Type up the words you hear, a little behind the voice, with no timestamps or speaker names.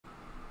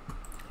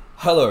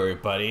Hello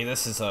everybody,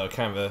 this is a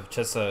kind of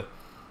just a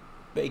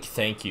big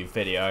thank you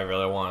video. I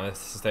really want to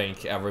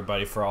thank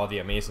everybody for all the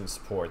amazing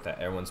support that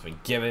everyone's been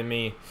giving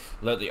me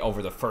literally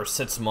over the first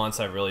 6 months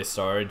I really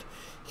started,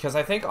 because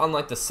I think on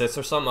like the 6th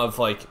or something of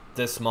like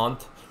this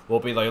month will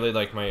be literally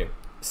like my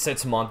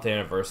 6-month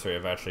anniversary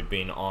of actually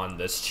being on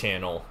this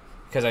channel,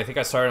 because I think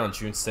I started on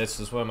June 6th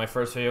was when my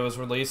first video was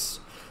released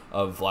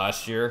of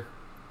last year.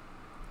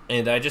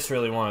 And I just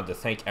really wanted to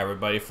thank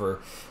everybody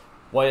for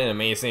what an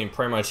amazing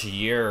pretty much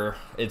year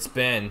it's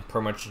been.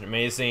 Pretty much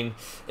amazing.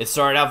 It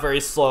started out very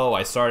slow.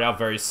 I started out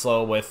very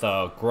slow with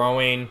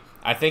growing.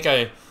 I think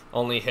I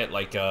only hit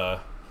like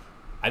I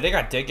think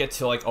I did get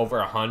to like over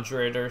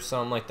 100 or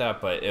something like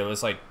that, but it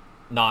was like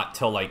not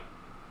till like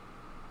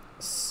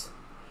I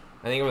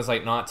think it was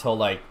like not till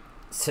like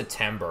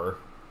September,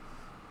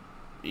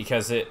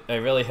 because it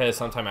really hit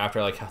sometime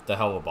after like the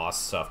Hell of a Boss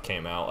stuff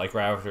came out, like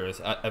right after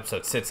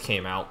episode 6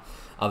 came out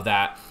of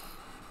that.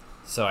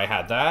 So I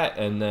had that,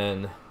 and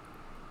then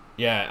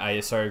yeah, I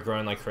started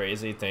growing like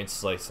crazy thanks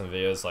to like some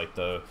videos like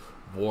the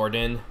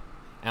Warden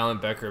Alan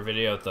Becker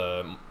video,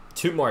 the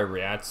two more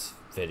Reacts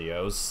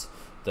videos,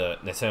 the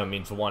Nintendo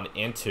Memes 1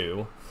 and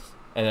 2,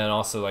 and then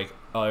also like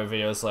other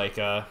videos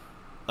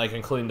like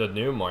including the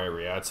new Mario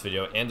Reacts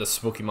video and the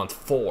Spooky Month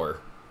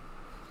 4,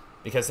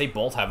 because they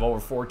both have over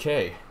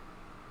 4K.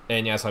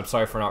 And yes, I'm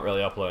sorry for not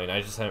really uploading.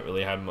 I just haven't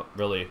really had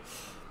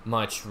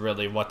much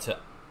what to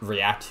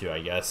react to, I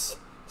guess.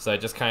 So I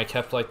just kind of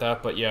kept like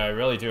that. But yeah, I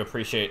really do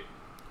appreciate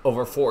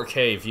over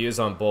 4K views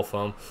on both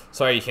of them.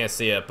 Sorry you can't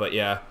see it, but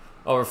yeah,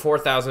 over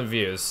 4,000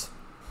 views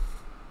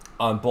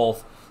on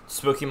both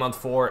Spooky Month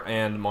 4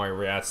 and my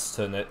reacts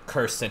to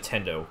Cursed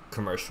Nintendo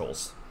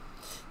commercials.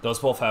 Those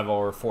both have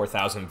over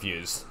 4,000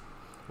 views,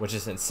 which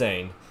is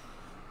insane.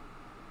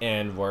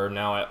 And we're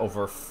now at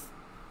over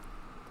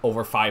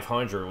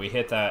 500. We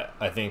hit that,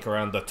 I think,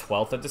 around the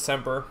 12th of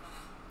December.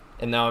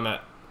 And now I'm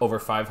at over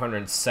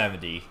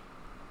 570.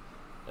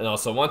 And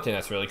also one thing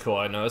that's really cool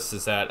I noticed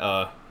is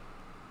that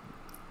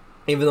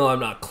even though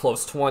I'm not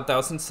close to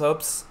 1,000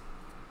 subs,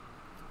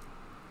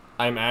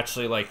 I'm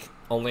actually like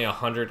only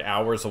 100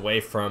 hours away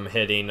from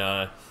hitting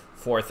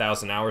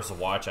 4,000 hours of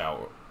watch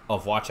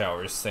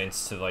hours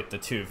thanks to like the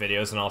 2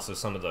 videos and also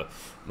some of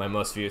my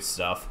most viewed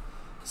stuff.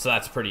 So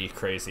that's pretty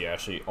crazy,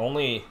 actually.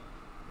 Only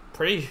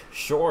pretty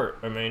short.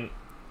 I mean,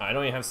 I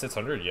don't even have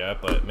 600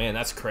 yet, but man,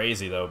 that's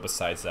crazy though.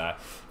 Besides that,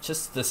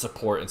 just the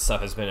support and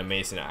stuff has been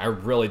amazing. I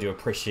really do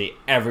appreciate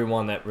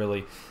everyone that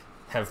really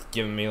have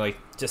given me like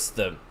just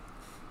the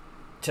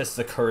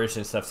courage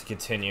and stuff to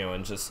continue.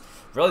 And just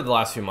really the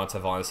last few months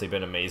have honestly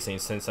been amazing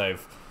since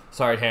I've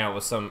started hanging out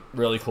with some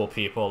really cool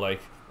people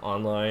like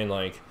online,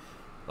 like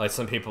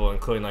some people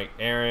including like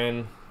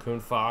Aaron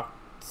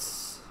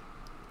Confox,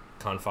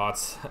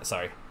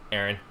 sorry,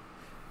 Aaron.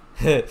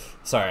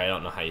 Sorry, I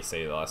don't know how you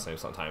say the last name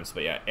sometimes,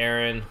 but yeah,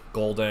 Aaron,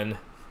 Golden,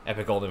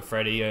 Epic Golden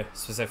Freddy,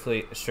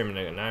 specifically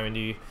Streaming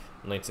 90,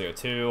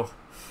 Link02,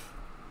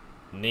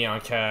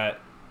 Neon Cat,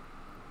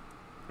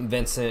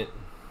 Vincent,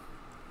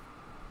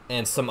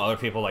 and some other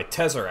people like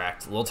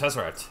Tesseract, Little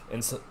Tesseract,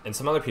 and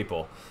some other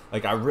people.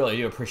 Like, I really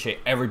do appreciate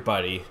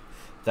everybody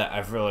that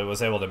I've really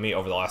was able to meet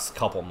over the last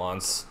couple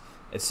months.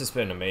 It's just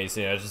been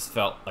amazing. I just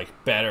felt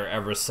like better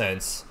ever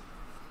since.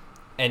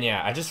 And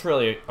yeah, I just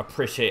really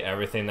appreciate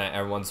everything that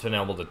everyone's been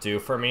able to do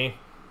for me,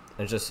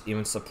 and just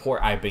even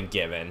support I've been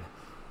given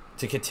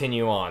to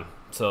continue on.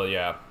 So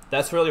yeah,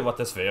 that's really what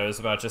this video is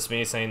about. Just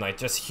me saying like,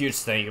 just huge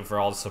thank you for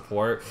all the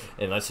support,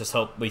 and let's just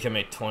hope we can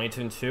make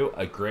 2022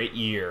 a great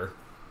year,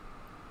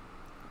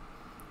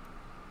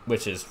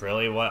 which is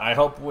really what I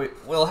hope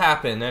will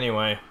happen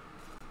anyway.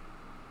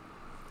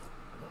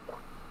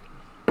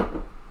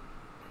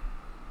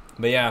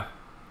 But yeah,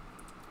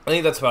 I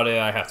think that's about it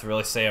I have to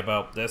really say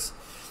about this.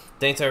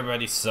 Thanks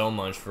everybody so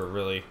much for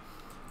really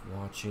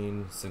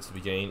watching since the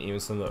beginning, even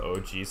some of the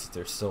OGs, if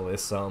there still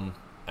is some.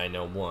 I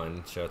know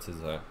one, shout out to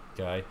that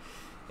guy.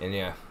 And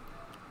yeah,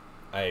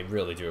 I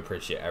really do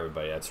appreciate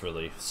everybody that's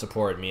really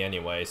supported me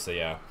anyway, so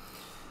yeah.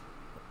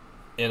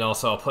 And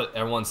also I'll put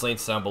everyone's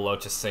links down below,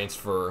 just thanks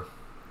for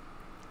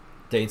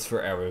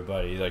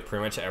everybody, like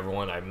pretty much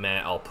everyone I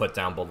met I'll put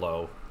down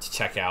below to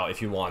check out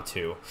if you want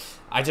to.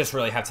 I just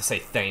really have to say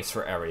thanks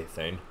for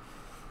everything.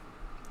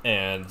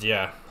 And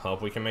yeah,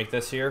 hope we can make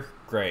this year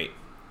great.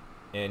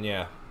 And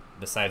yeah,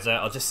 besides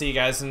that, I'll just see you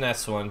guys in the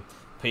next one.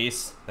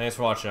 Peace. Thanks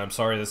for watching. I'm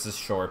sorry this is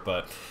short,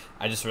 but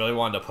I just really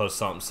wanted to post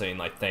something saying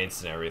like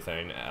thanks and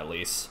everything at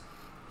least.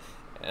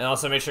 And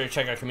also make sure to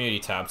check out community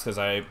tabs, because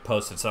I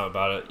posted something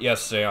about it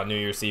yesterday on New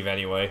Year's Eve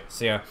anyway.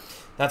 So yeah,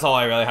 that's all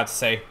I really have to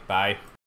say. Bye.